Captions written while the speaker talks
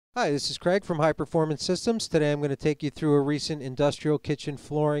Hi, this is Craig from High Performance Systems. Today I'm going to take you through a recent industrial kitchen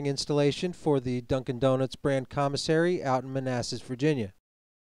flooring installation for the Dunkin' Donuts brand commissary out in Manassas, Virginia.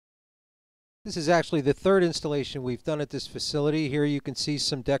 This is actually the third installation we've done at this facility. Here you can see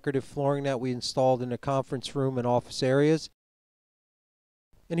some decorative flooring that we installed in the conference room and office areas.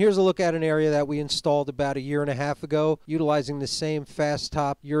 And here's a look at an area that we installed about a year and a half ago, utilizing the same fast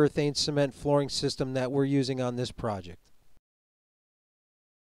top urethane cement flooring system that we're using on this project.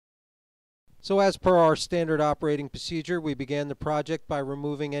 So as per our standard operating procedure, we began the project by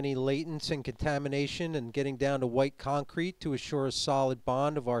removing any latents and contamination and getting down to white concrete to assure a solid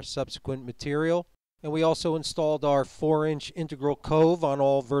bond of our subsequent material. And we also installed our 4-inch integral cove on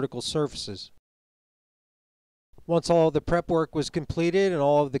all vertical surfaces. Once all of the prep work was completed and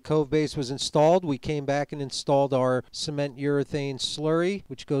all of the cove base was installed, we came back and installed our cement urethane slurry,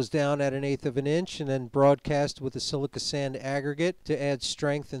 which goes down at 1/8 of an inch and then broadcast with a silica sand aggregate to add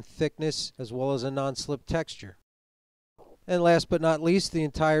strength and thickness as well as a non-slip texture. And last but not least, the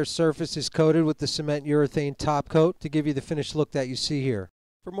entire surface is coated with the cement urethane top coat to give you the finished look that you see here.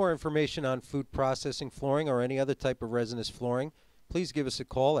 For more information on food processing flooring or any other type of resinous flooring, please give us a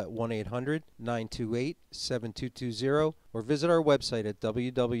call at 1-800-928-7220 or visit our website at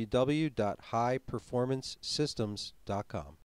www.highperformancesystems.com.